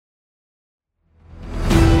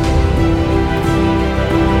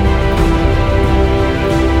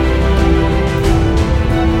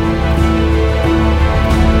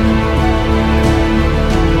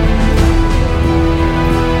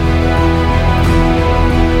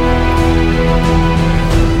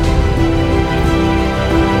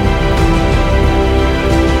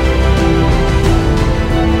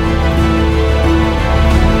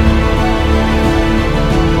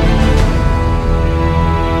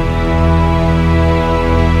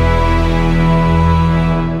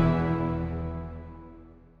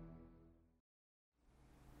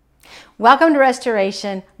Welcome to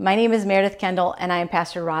Restoration. My name is Meredith Kendall and I am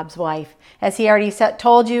Pastor Rob's wife. As he already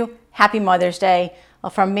told you, Happy Mother's Day.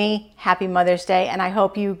 Well, from me, Happy Mother's Day, and I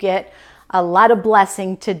hope you get a lot of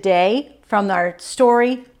blessing today from our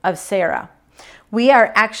story of Sarah. We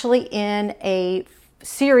are actually in a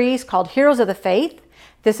series called Heroes of the Faith.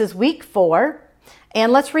 This is week 4,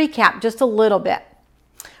 and let's recap just a little bit.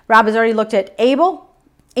 Rob has already looked at Abel,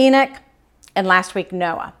 Enoch, and last week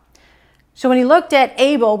Noah. So when he looked at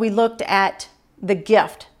Abel, we looked at the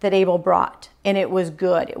gift that Abel brought, and it was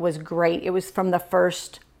good. It was great. It was from the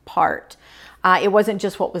first part. It wasn't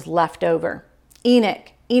just what was left over.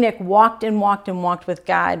 Enoch walked and walked and walked with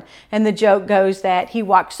God, and the joke goes that he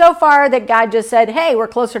walked so far that God just said, hey, we're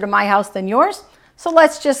closer to my house than yours, so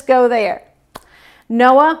let's just go there.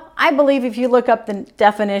 Noah, I believe if you look up the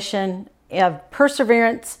definition of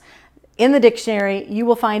perseverance in the dictionary, you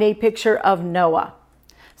will find a picture of Noah.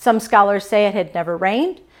 Some scholars say it had never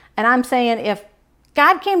rained, and I'm saying if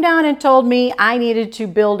God came down and told me I needed to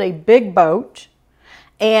build a big boat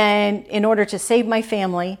and in order to save my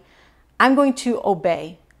family, I'm going to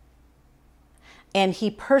obey. And he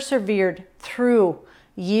persevered through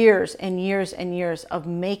years and years and years of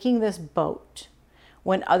making this boat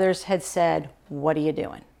when others had said, what are you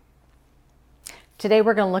doing? Today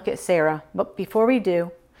we're going to look at Sarah, but before we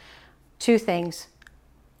do, 2 things.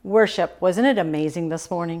 Worship. Wasn't it amazing this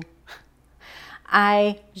morning?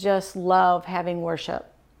 I just love having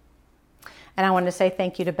worship. And I want to say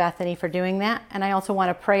thank you to Bethany for doing that. And I also want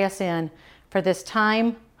to pray us in for this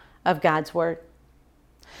time of God's Word.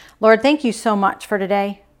 Lord, thank you so much for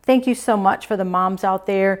today. Thank you so much for the moms out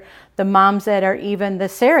there, the moms that are even the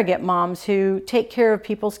surrogate moms who take care of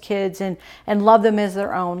people's kids and love them as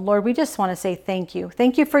their own. Lord, we just want to say thank you.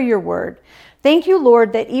 Thank you for your word. Thank you,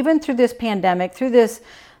 Lord, that even through this pandemic, through this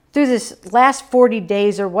last 40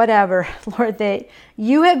 days or whatever, Lord, that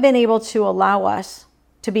you have been able to allow us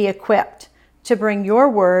to be equipped to bring your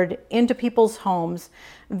word into people's homes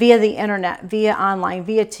via the internet, via online,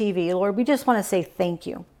 via TV. Lord, we just want to say thank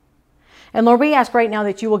you. And Lord, we ask right now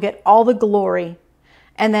that you will get all the glory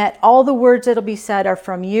and that all the words that will be said are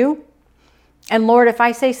from you. And Lord, if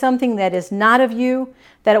I say something that is not of you,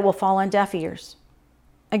 that it will fall on deaf ears.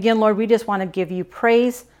 Again, Lord, we just want to give you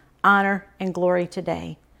praise, honor, and glory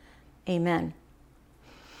today. Amen.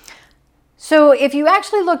 So if you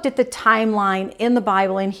actually looked at the timeline in the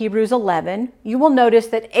Bible in Hebrews 11, you will notice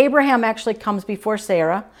that Abraham actually comes before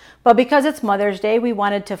Sarah. But because it's Mother's Day, we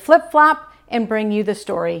wanted to flip-flop and bring you the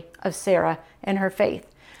story of Sarah and her faith.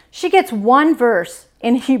 She gets one verse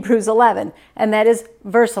in Hebrews 11, and that is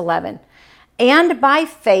verse 11. And by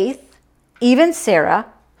faith, even Sarah,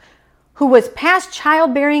 who was past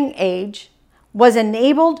childbearing age, was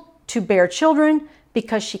enabled to bear children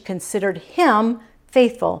because she considered him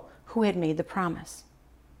faithful who had made the promise.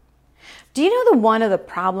 Do you know one of the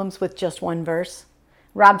problems with just one verse?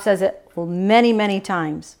 Rob says it many, many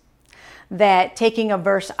times, that taking a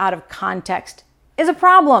verse out of context is a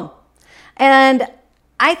problem. And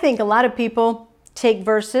I think a lot of people take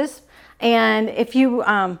verses, and if you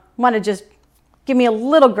want to just give me a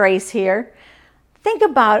little grace here, think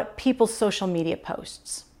about people's social media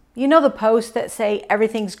posts. You know the posts that say,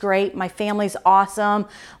 everything's great, my family's awesome,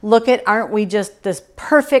 look at, aren't we just this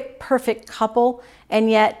perfect couple,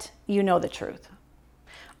 and yet you know the truth.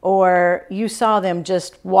 Or you saw them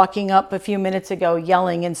just walking up a few minutes ago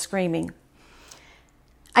yelling and screaming.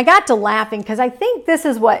 I got to laughing because I think this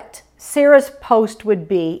is what Sarah's post would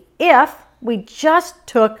be if we just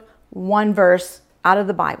took one verse out of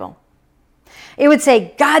the Bible. It would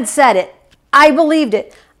say, God said it, I believed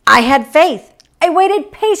it, I had faith. I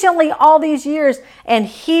waited patiently all these years and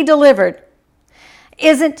he delivered.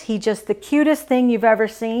 Isn't he just the cutest thing you've ever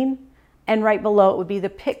seen? And right below it would be the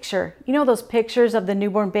picture. You know those pictures of the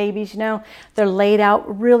newborn babies, they're laid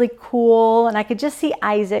out really cool. And I could just see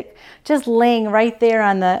Isaac just laying right there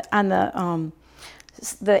on the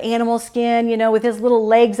animal skin, with his little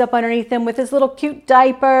legs up underneath him, with his little cute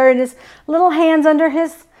diaper and his little hands under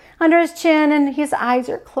his chin and his eyes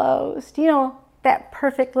are closed. That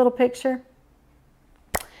perfect little picture.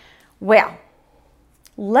 Well,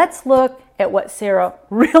 let's look at what Sarah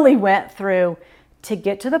really went through to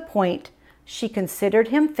get to the point she considered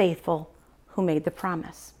him faithful who made the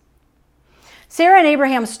promise. Sarah and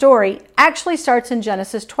Abraham's story actually starts in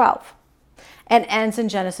Genesis 12 and ends in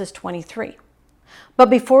Genesis 23. But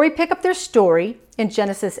before we pick up their story in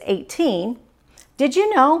Genesis 18, did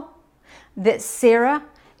you know that Sarah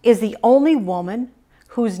is the only woman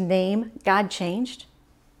whose name God changed?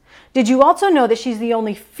 Did you also know that she's the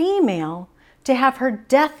only female to have her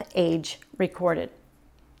death age recorded?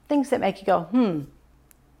 Things that make you go,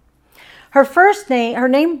 Her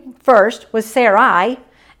name first was Sarai,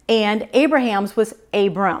 and Abraham's was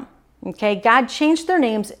Abram. Okay, God changed their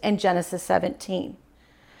names in Genesis 17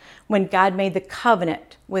 when God made the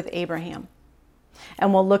covenant with Abraham.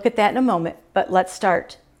 And we'll look at that in a moment, but let's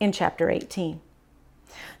start in chapter 18.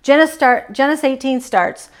 Genesis 18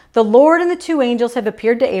 starts, the Lord and the two angels have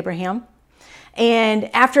appeared to Abraham, and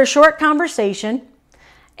after a short conversation,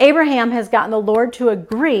 Abraham has gotten the Lord to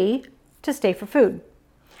agree to stay for food.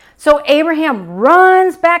 So Abraham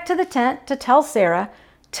runs back to the tent to tell Sarah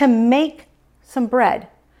to make some bread.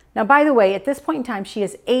 Now, by the way, at this point in time, she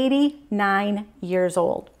is 89 years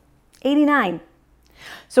old. 89.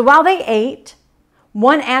 So while they ate,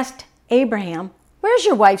 one asked Abraham, "Where's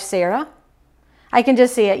your wife, Sarah?" I can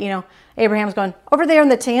just see it, Abraham's going, "Over there in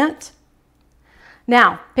the tent."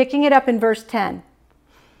 Now, picking it up in verse 10.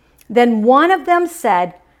 Then one of them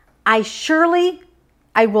said, I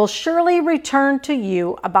will surely return to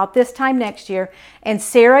you about this time next year, and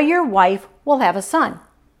Sarah, your wife, will have a son.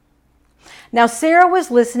 Now, Sarah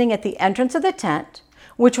was listening at the entrance of the tent,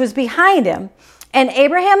 which was behind him, and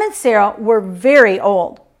Abraham and Sarah were very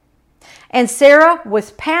old. And Sarah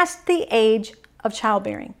was past the age of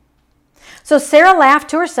childbearing. So Sarah laughed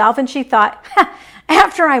to herself, and she thought,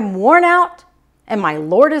 after I'm worn out and my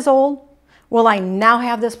Lord is old, will I now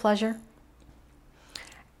have this pleasure?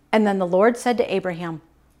 And then the Lord said to Abraham,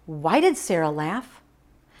 why did Sarah laugh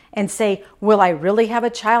and say, will I really have a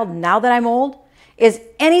child now that I'm old? Is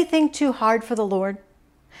anything too hard for the Lord?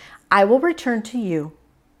 I will return to you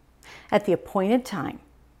at the appointed time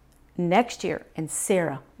next year, and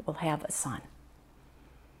Sarah will have a son.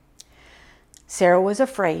 Sarah was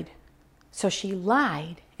afraid, so she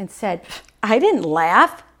lied and said, I didn't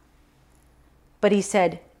laugh. But he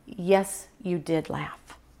said, yes, you did laugh.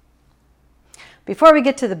 Before we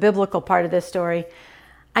get to the biblical part of this story,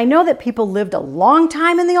 I know that people lived a long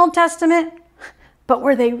time in the Old Testament, but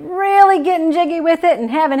were they really getting jiggy with it and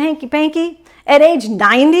having hanky-panky at age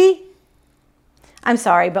 90? I'm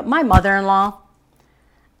sorry, but my mother-in-law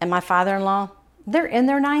and my father-in-law, they're in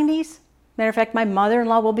their 90s. Matter of fact, my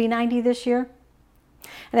mother-in-law will be 90 this year.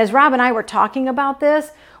 And as Rob and I were talking about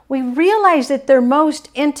this, we realized that their most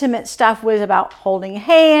intimate stuff was about holding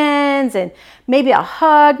hands and maybe a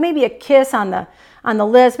hug, maybe a kiss on the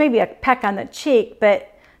lips, maybe a peck on the cheek.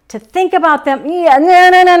 But to think about them,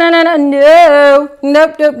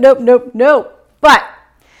 no. But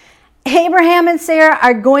Abraham and Sarah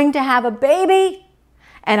are going to have a baby.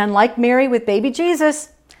 And unlike Mary with baby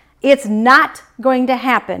Jesus, it's not going to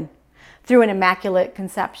happen through an immaculate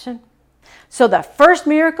conception. So the first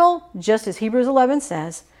miracle, just as Hebrews 11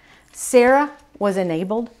 says, Sarah was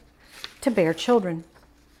enabled to bear children.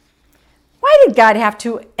 Why did God have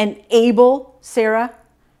to enable Sarah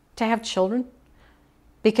to have children?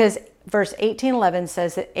 Because verse 18:11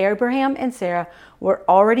 says that Abraham and Sarah were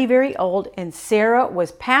already very old, and Sarah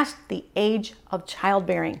was past the age of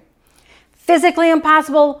childbearing. Physically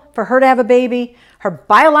impossible for her to have a baby. Her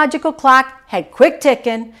biological clock had quit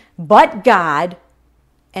ticking, but God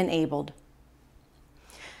enabled.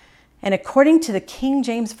 And according to the King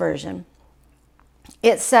James Version,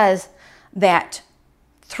 it says that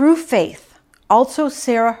through faith, also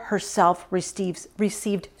Sarah herself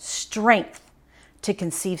received strength to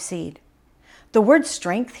conceive seed. The word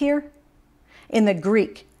strength here in the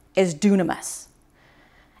Greek is dunamis.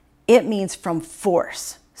 It means from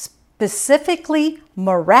force, specifically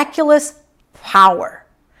miraculous power,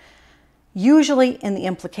 usually in the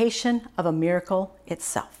implication of a miracle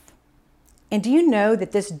itself. And do you know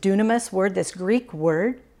that this dunamis word, this Greek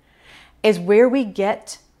word, is where we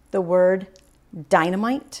get the word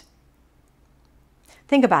dynamite?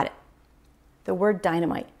 Think about it. The word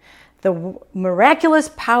dynamite. The miraculous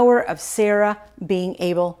power of Sarah being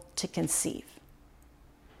able to conceive.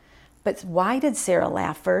 But why did Sarah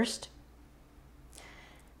laugh first?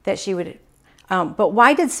 But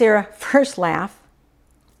why did Sarah first laugh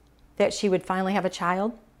that she would finally have a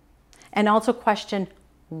child? And also question,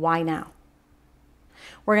 why now?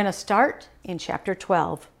 We're going to start in chapter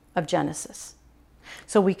 12 of Genesis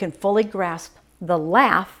so we can fully grasp the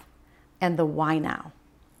laugh and the why now.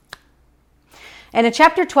 And in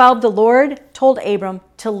chapter 12, the Lord told Abram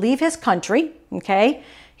to leave his country, okay?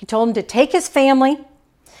 He told him to take his family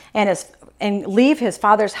and leave his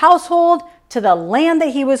father's household to the land that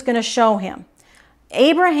he was going to show him.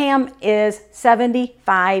 Abraham is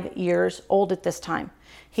 75 years old at this time.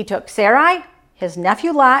 He took Sarai, his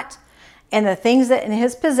nephew Lot, and the things that in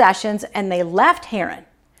his possessions, and they left Haran.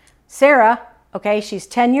 Sarah, okay, she's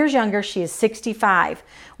 10 years younger. She is 65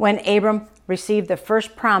 when Abram received the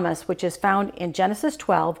first promise, which is found in Genesis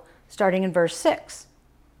 12, starting in verse 6.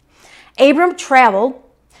 Abram traveled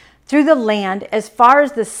through the land as far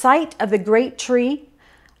as the site of the great tree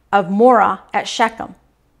of Morah at Shechem.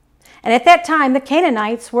 And at that time, the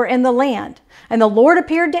Canaanites were in the land. And the Lord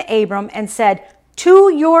appeared to Abram and said, to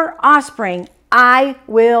your offspring, I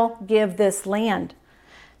will give this land.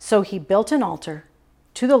 So he built an altar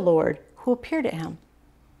to the Lord who appeared to him.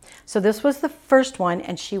 So this was the first one,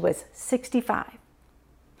 and she was 65.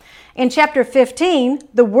 In chapter 15,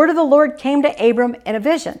 the word of the Lord came to Abram in a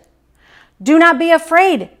vision. Do not be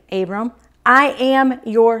afraid, Abram. I am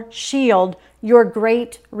your shield, your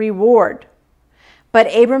great reward. But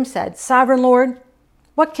Abram said, Sovereign Lord,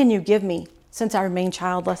 what can you give me since I remain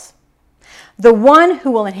childless? The one who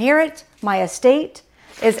will inherit my estate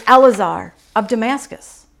is Eleazar of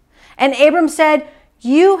Damascus. And Abram said,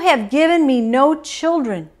 you have given me no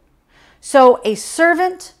children, so a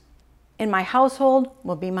servant in my household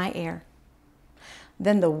will be my heir.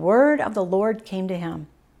 Then the word of the Lord came to him.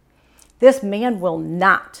 This man will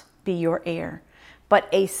not be your heir, but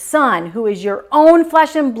a son who is your own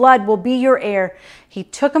flesh and blood will be your heir. He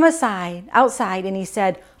took him outside, and he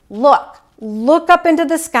said, Look up into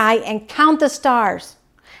the sky and count the stars.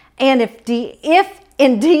 And if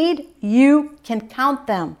indeed you can count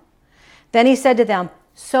them. Then he said to them,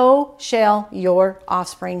 so shall your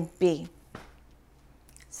offspring be.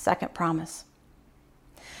 Second promise.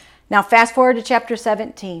 Now fast forward to chapter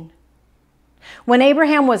 17. When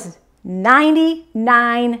Abraham was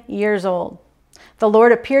 99 years old, the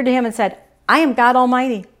Lord appeared to him and said, I am God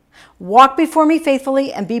Almighty. Walk before me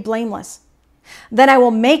faithfully and be blameless. Then I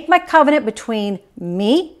will make my covenant between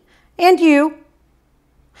me and you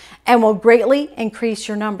and will greatly increase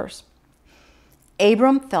your numbers.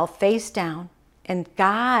 Abram fell face down, and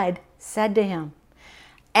God said to him,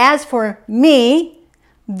 as for me,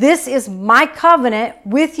 this is my covenant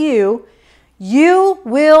with you. You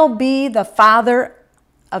will be the father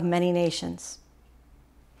of many nations.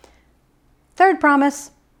 Third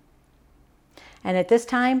promise. And at this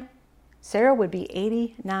time, Sarah would be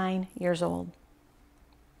 89 years old.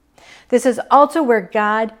 This is also where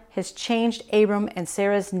God has changed Abram and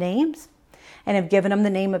Sarah's names and have given them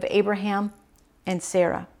the name of Abraham and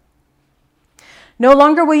Sarah. No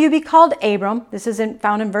longer will you be called Abram. This is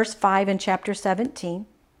found in verse 5 in chapter 17.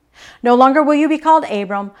 No longer will you be called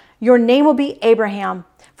Abram. Your name will be Abraham.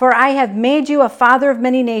 For I have made you a father of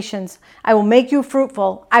many nations. I will make you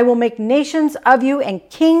fruitful. I will make nations of you, and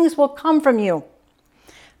kings will come from you.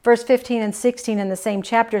 Verse 15 and 16 in the same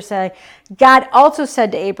chapter say, God also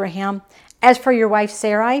said to Abraham, as for your wife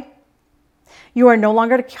Sarai, you are no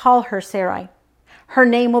longer to call her Sarai. Her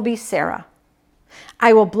name will be Sarah.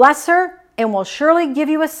 I will bless her and will surely give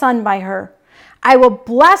you a son by her. I will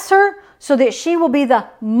bless her so that she will be the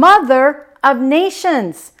mother of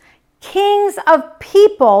nations. Kings of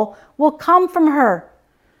people will come from her.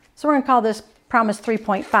 So we're going to call this promise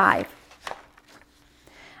 3.5.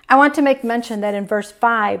 I want to make mention that in verse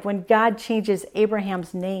 5, when God changes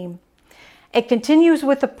Abraham's name, it continues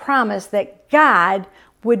with the promise that God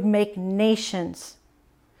would make nations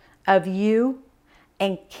of you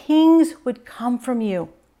and kings would come from you.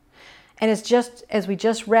 And it's just as we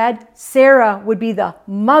just read, Sarah would be the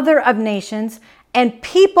mother of nations and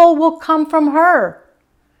people will come from her.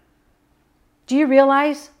 Do you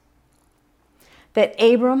realize that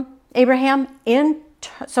Abraham in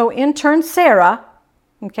turn Sarah,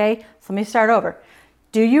 okay, so let me start over.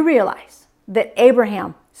 Do you realize that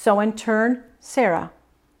Abraham, so in turn Sarah,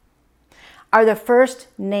 are the first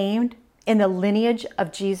named in the lineage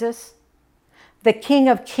of Jesus, the King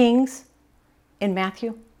of Kings in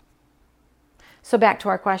Matthew? So back to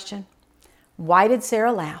our question. Why did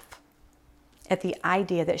Sarah laugh at the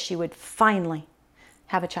idea that she would finally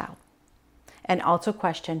have a child? And also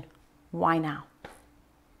question, why now?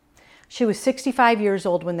 She was 65 years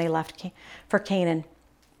old when they left for Canaan.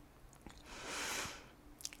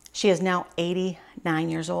 She is now 89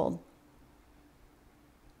 years old.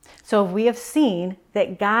 So we have seen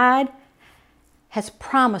that God has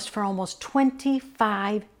promised for almost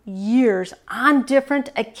 25 years on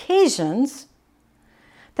different occasions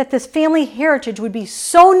that this family heritage would be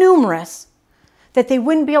so numerous that they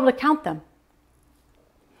wouldn't be able to count them.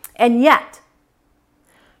 And yet,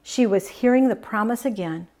 she was hearing the promise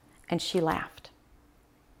again, and she laughed.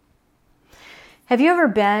 Have you ever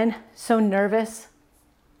been so nervous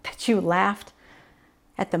that you laughed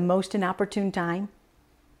at the most inopportune time?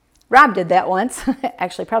 Rob did that once.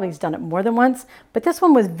 Actually, probably he's done it more than once, but this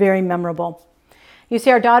one was very memorable. You see,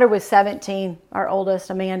 our daughter was 17, our oldest,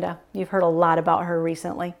 Amanda. You've heard a lot about her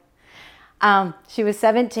recently. She was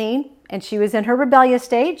 17, and she was in her rebellious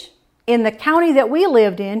stage, in the county that we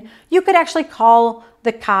lived in, you could actually call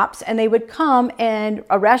the cops and they would come and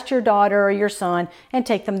arrest your daughter or your son and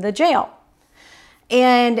take them to jail.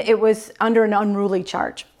 And it was under an unruly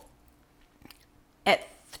charge. At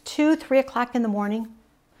 2, 3 o'clock in the morning,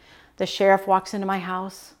 the sheriff walks into my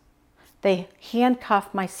house. They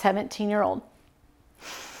handcuff my 17-year-old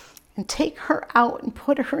and take her out and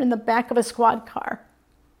put her in the back of a squad car.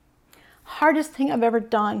 Hardest thing I've ever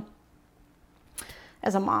done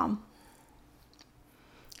as a mom.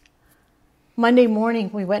 Monday morning,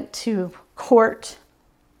 we went to court.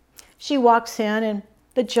 She walks in and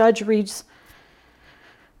the judge reads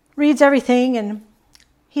everything, and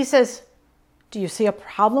he says, "Do you see a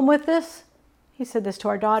problem with this?" He said this to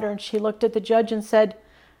our daughter, and she looked at the judge and said,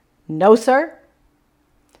 "No, sir."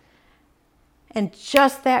 And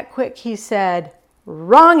just that quick, he said,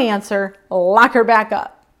 "Wrong answer, lock her back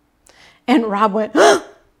up." And Rob went,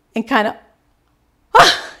 and kind of,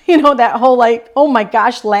 that whole like, oh my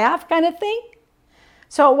gosh, laugh kind of thing.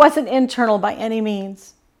 So it wasn't internal by any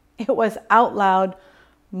means. It was out loud,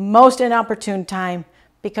 most inopportune time,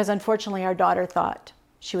 because unfortunately our daughter thought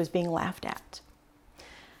she was being laughed at.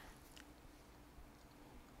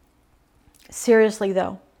 Seriously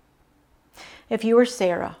though, if you were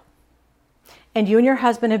Sarah and you and your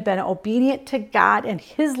husband have been obedient to God and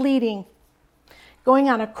his leading, going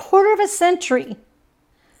on a quarter of a century,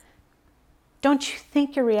 don't you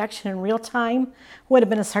think your reaction in real time would have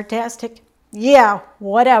been a sarcastic, "Yeah,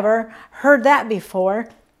 whatever, heard that before,"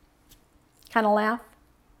 kind of laugh?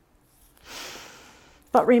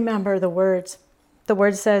 But remember the words. The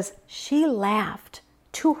word says, she laughed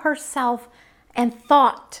to herself and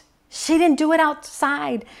thought. She didn't do it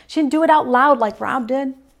outside. She didn't do it out loud like Rob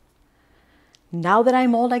did. "Now that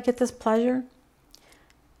I'm old, I get this pleasure."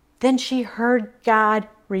 Then she heard God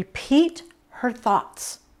repeat her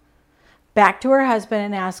thoughts back to her husband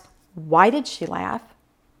and ask, why did she laugh?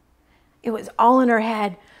 It was all in her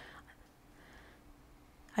head.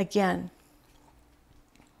 Again,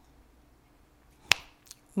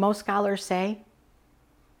 most scholars say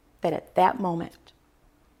that at that moment,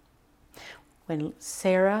 when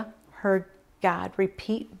Sarah heard God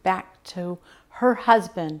repeat back to her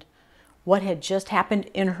husband what had just happened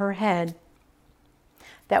in her head,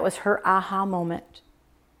 that was her aha moment.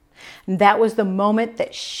 And that was the moment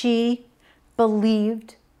that she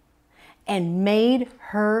believed and made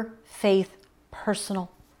her faith personal.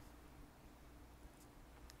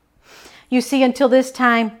 You see, until this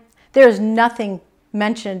time, there is nothing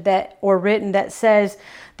mentioned that or written that says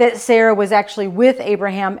that Sarah was actually with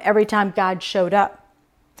Abraham every time God showed up.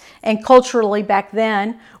 And culturally back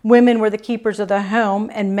then, women were the keepers of the home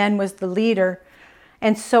and men was the leader.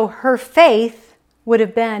 And so her faith would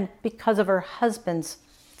have been because of her husband's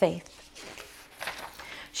faith.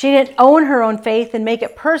 She didn't own her own faith and make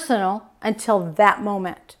it personal until that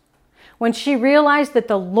moment, when she realized that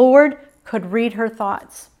the Lord could read her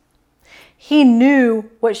thoughts. He knew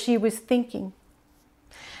what she was thinking.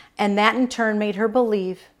 And that in turn made her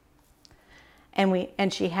believe.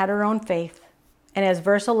 And she had her own faith. And as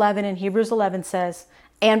verse 11 in Hebrews 11 says,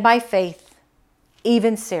 and by faith,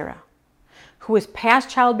 even Sarah, who was past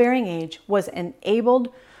childbearing age, was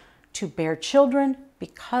enabled to bear children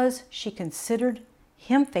because she considered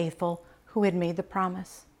him faithful who had made the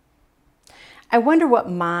promise. I wonder what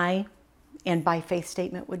my and by faith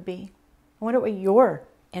statement would be. I wonder what your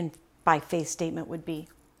and by faith statement would be.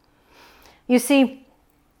 You see,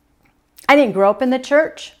 I didn't grow up in the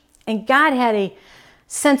church, and God had a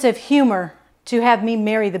sense of humor to have me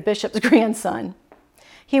marry the bishop's grandson.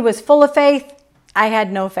 He was full of faith. I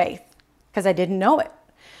had no faith because I didn't know it.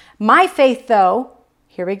 My faith, though,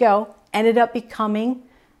 here we go, ended up becoming,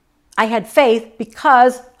 I had faith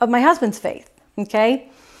because of my husband's faith, okay?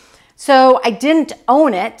 So I didn't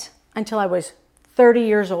own it until I was 30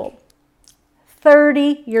 years old.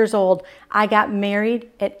 30 years old, I got married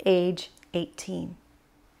at age 18.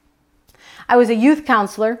 I was a youth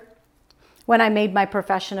counselor when I made my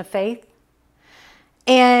profession of faith.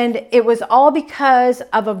 And it was all because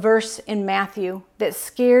of a verse in Matthew that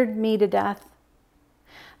scared me to death,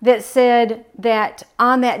 that said that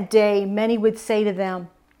on that day, many would say to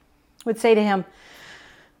him,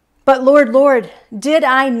 "But Lord, Lord, did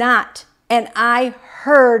I not?" And I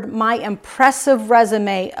heard my impressive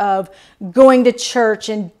resume of going to church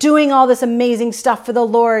and doing all this amazing stuff for the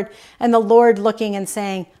Lord, and the Lord looking and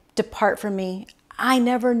saying, "Depart from me. I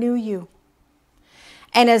never knew you."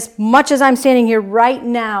 And as much as I'm standing here right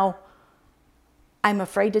now, I'm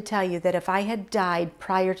afraid to tell you that if I had died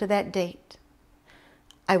prior to that date,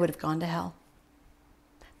 I would have gone to hell.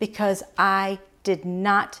 Because I did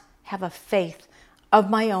not have a faith of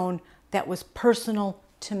my own that was personal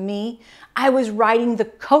to me, I was riding the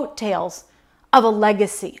coattails of a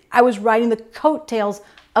legacy. I was riding the coattails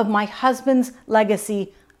of my husband's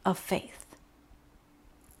legacy of faith.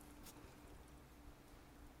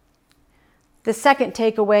 The second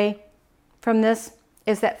takeaway from this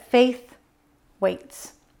is that faith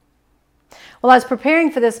waits. While I was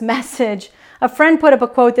preparing for this message, a friend put up a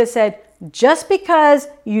quote that said, "Just because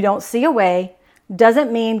you don't see a way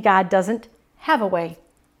doesn't mean God doesn't have a way."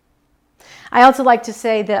 I also like to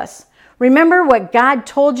say this: remember what God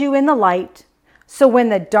told you in the light, so when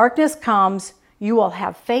the darkness comes, you will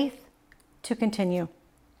have faith to continue.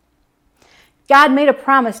 God made a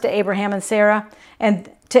promise to Abraham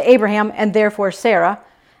and therefore Sarah.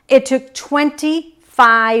 It took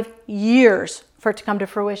 25 years for it to come to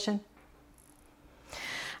fruition.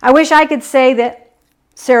 I wish I could say that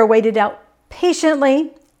Sarah waited out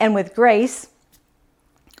patiently and with grace,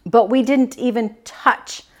 but we didn't even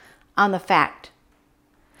touch on the fact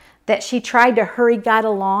that she tried to hurry God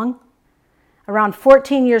along around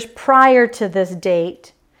 14 years prior to this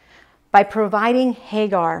date by providing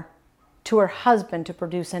Hagar to her husband to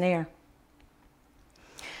produce an heir.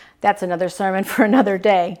 That's another sermon for another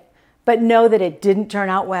day, but know that it didn't turn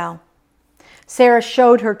out well. Sarah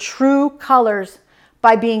showed her true colors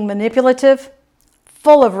by being manipulative,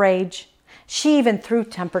 full of rage. She even threw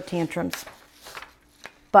temper tantrums.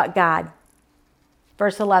 But God,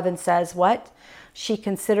 verse 11 says what? She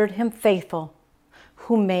considered him faithful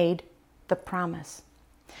who made the promise.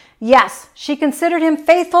 Yes, she considered him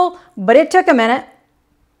faithful, but it took a minute.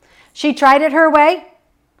 She tried it her way,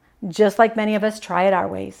 just like many of us try it our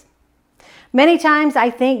ways. Many times I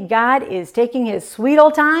think God is taking his sweet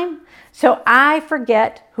old time, so I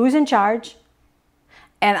forget who's in charge,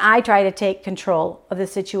 and I try to take control of the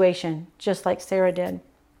situation, just like Sarah did.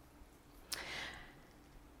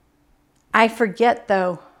 I forget,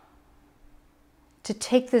 though, to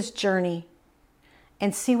take this journey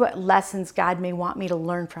and see what lessons God may want me to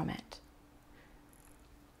learn from it.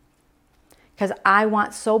 Because I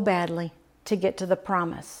want so badly to get to the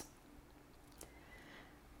promise.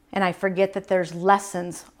 And I forget that there's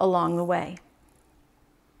lessons along the way.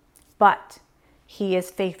 But he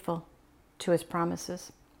is faithful to his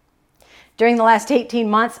promises. During the last 18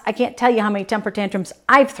 months, I can't tell you how many temper tantrums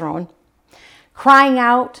I've thrown. Crying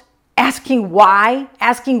out, asking why,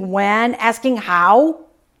 asking when, asking how.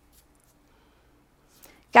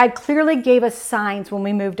 God clearly gave us signs when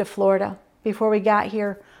we moved to Florida before we got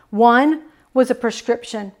here. One was a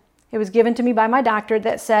prescription. It was given to me by my doctor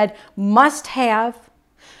that said, must have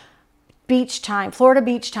beach time, Florida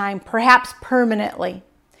beach time, perhaps permanently.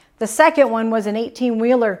 The second one was an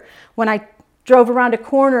 18-wheeler when I drove around a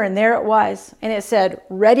corner and there it was. And it said,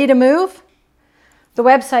 ready to move? The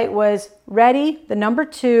website was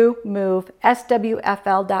ready2move,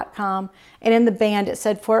 swfl.com. And in the band it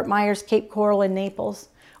said Fort Myers, Cape Coral, and Naples.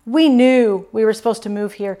 We knew we were supposed to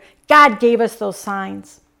move here. God gave us those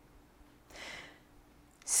signs.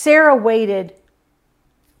 Sarah waited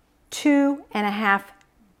 2.5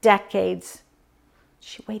 decades.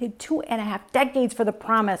 She waited 2.5 decades for the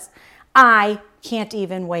promise. I can't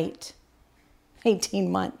even wait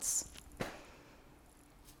 18 months.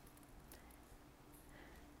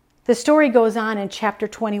 The story goes on in chapter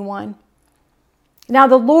 21. Now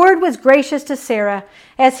the Lord was gracious to Sarah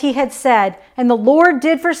as he had said, and the Lord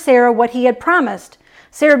did for Sarah what he had promised.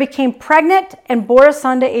 Sarah became pregnant and bore a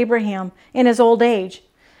son to Abraham in his old age.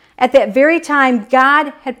 At that very time,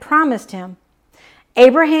 God had promised him.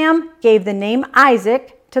 Abraham gave the name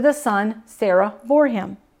Isaac to the son Sarah bore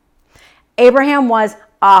him. Abraham was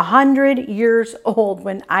 100 years old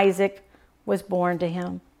when Isaac was born to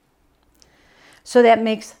him. So that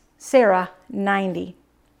makes Sarah 90.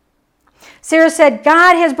 Sarah said,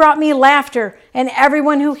 God has brought me laughter, and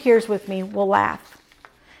everyone who hears with me will laugh.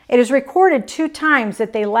 It is recorded 2 times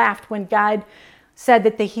that they laughed when God said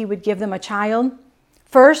that he would give them a child.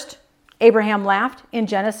 First, Abraham laughed in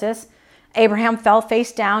Genesis. Abraham fell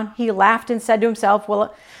face down. He laughed and said to himself,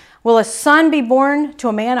 will a son be born to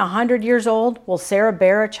a man 100 years old? Will Sarah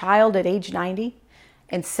bear a child at age 90?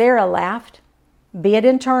 And Sarah laughed. Be it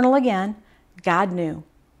internal again, God knew.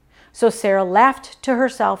 So Sarah laughed to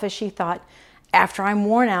herself as she thought, after I'm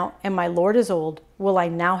worn out and my Lord is old, will I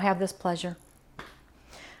now have this pleasure?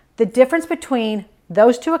 The difference between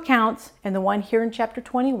those 2 accounts and the one here in chapter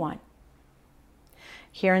 21,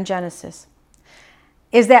 here in Genesis,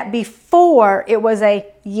 is that before it was a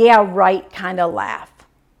yeah, right kind of laugh.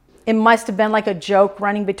 It must have been like a joke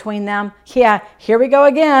running between them. Yeah, here we go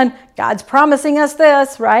again. God's promising us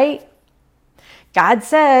this, right? God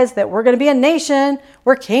says that we're going to be a nation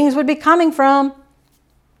where kings would be coming from.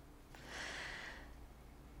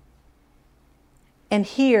 And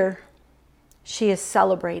here she is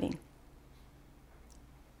celebrating.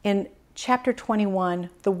 In chapter 21,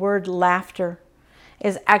 the word laughter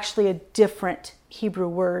is actually a different Hebrew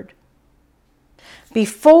word.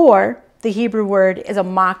 Before, the Hebrew word is a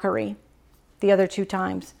mockery, the other two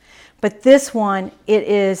times. But this one, it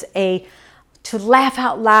is to laugh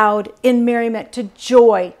out loud in merriment, to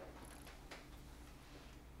joy.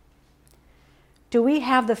 Do we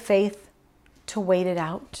have the faith to wait it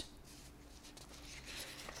out?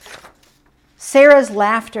 Sarah's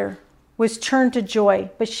laughter was turned to joy,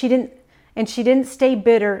 but she didn't stay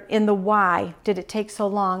bitter in the why did it take so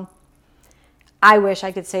long. I wish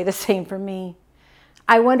I could say the same for me.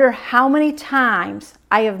 I wonder how many times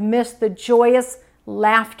I have missed the joyous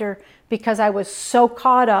laughter because I was so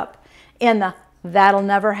caught up in the that'll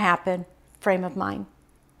never happen frame of mind.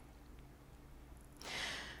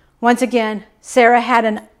 Once again, Sarah had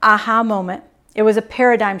an aha moment. It was a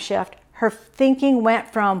paradigm shift. Her thinking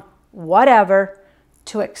went from whatever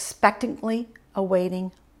to expectantly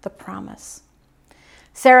awaiting the promise.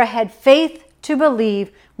 Sarah had faith to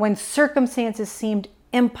believe when circumstances seemed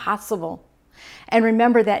impossible. And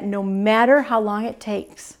remember that no matter how long it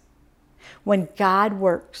takes, when God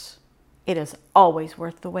works, it is always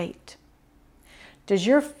worth the wait. Does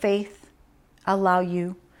your faith allow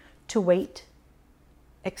you to wait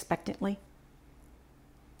expectantly?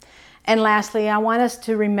 And lastly, I want us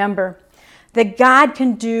to remember that God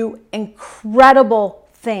can do incredible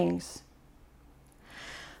things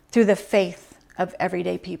through the faith of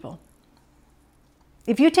everyday people.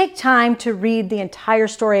 If you take time to read the entire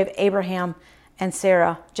story of Abraham and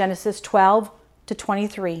Sarah, Genesis 12 to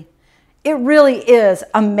 23, it really is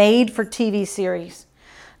a made-for-TV series.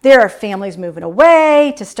 There are families moving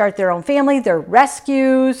away to start their own family. There are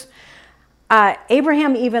rescues.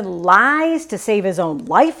 Abraham even lies to save his own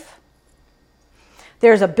life.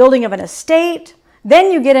 There's a building of an estate.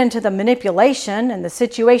 Then you get into the manipulation and the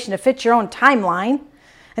situation to fit your own timeline.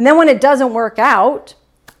 And then when it doesn't work out,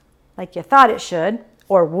 like you thought it should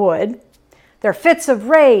or would, there are fits of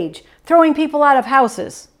rage, throwing people out of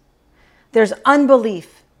houses. There's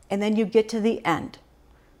unbelief. And then you get to the end.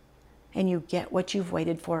 And you get what you've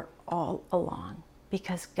waited for all along.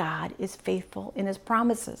 Because God is faithful in his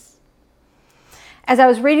promises. As I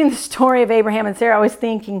was reading the story of Abraham and Sarah, I was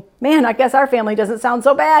thinking, man, I guess our family doesn't sound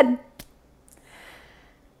so bad.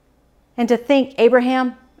 And to think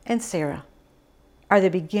Abraham and Sarah are the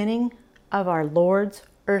beginning of our Lord's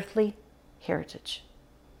earthly heritage.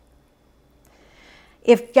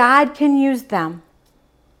 If God can use them,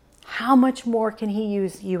 how much more can he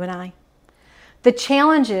use you and I? The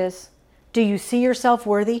challenge is, do you see yourself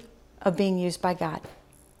worthy of being used by God?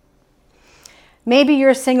 Maybe you're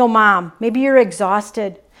a single mom. Maybe you're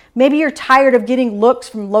exhausted. Maybe you're tired of getting looks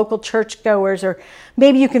from local churchgoers, or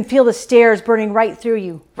maybe you can feel the stares burning right through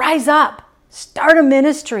you. Rise up. Start a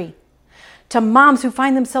ministry. To moms who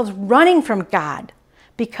find themselves running from God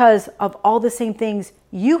because of all the same things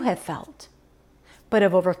you have felt, but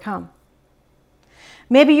have overcome.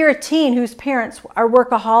 Maybe you're a teen whose parents are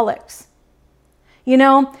workaholics. You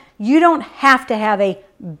know, you don't have to have a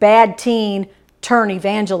bad teen turn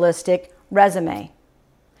evangelistic resume.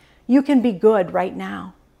 You can be good right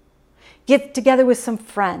now. Get together with some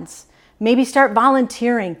friends. Maybe start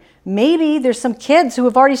volunteering. Maybe there's some kids who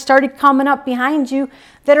have already started coming up behind you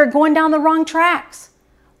that are going down the wrong tracks.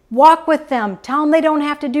 Walk with them. Tell them they don't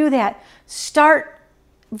have to do that. Start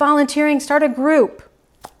volunteering. Start a group.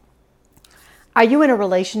 Are you in a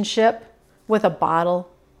relationship with a bottle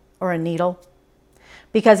or a needle?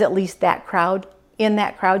 Because at least in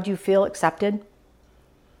that crowd, you feel accepted?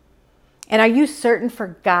 And are you certain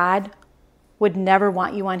for God would never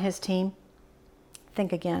want you on his team?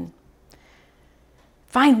 Think again.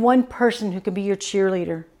 Find one person who can be your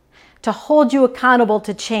cheerleader, to hold you accountable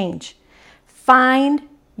to change. Find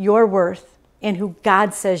your worth in who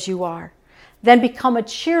God says you are. Then become a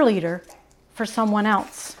cheerleader for someone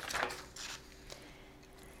else.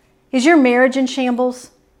 Is your marriage in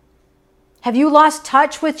shambles? Have you lost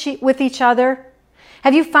touch with each other?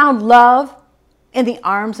 Have you found love in the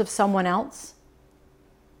arms of someone else?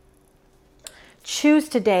 Choose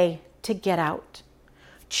today to get out.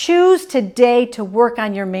 Choose today to work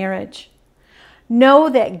on your marriage. Know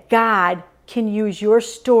that God can use your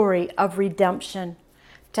story of redemption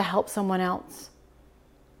to help someone else.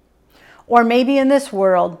 Or maybe in this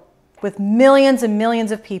world, with millions and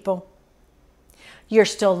millions of people, you're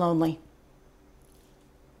still lonely.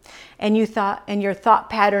 And your thought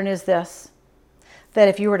pattern is this, that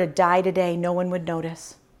if you were to die today, no one would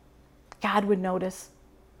notice. God would notice.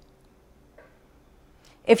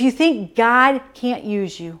 If you think God can't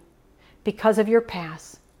use you because of your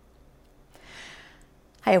past,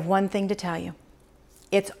 I have one thing to tell you.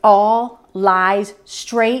 It's all lies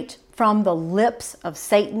straight from the lips of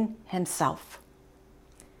Satan himself.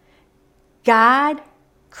 God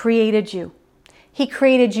created you. He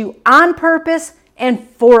created you on purpose and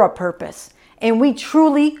for a purpose. And we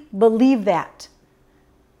truly believe that.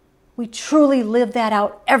 We truly live that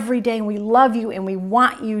out every day. And we love you and we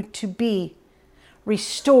want you to be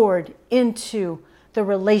restored into the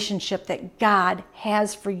relationship that God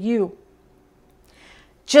has for you.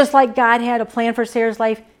 Just like God had a plan for Sarah's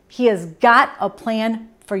life, He has got a plan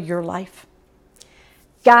for your life.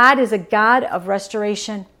 God is a God of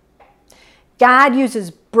restoration. God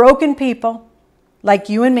uses broken people like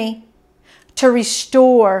you and me to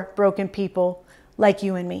restore broken people like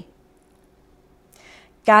you and me.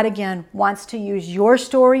 God again wants to use your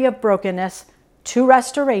story of brokenness to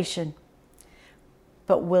restoration.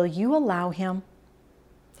 But will you allow Him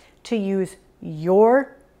to use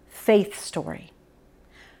your faith story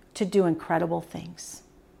to do incredible things?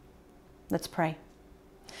 Let's pray.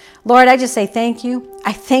 Lord, I just say thank you.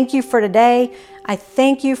 I thank you for today. I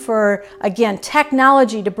thank you for, again,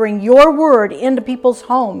 technology to bring your word into people's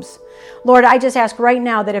homes. Lord, I just ask right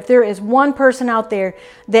now that if there is one person out there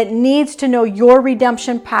that needs to know your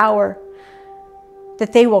redemption power,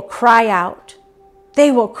 that they will cry out.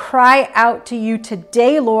 They will cry out to you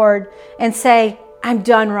today, Lord, and say, I'm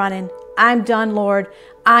done running. I'm done, Lord.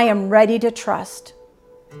 I am ready to trust.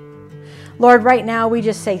 Lord, right now we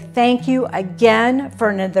just say thank you again for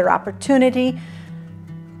another opportunity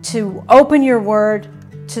to open your word,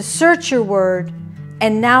 to search your word,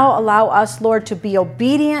 and now allow us, Lord, to be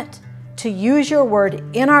obedient, to use your word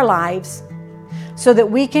in our lives so that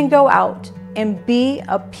we can go out and be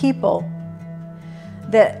a people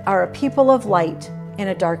that are a people of light in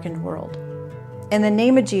a darkened world. In the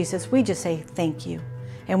name of Jesus, we just say thank you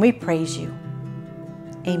and we praise you.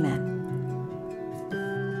 Amen.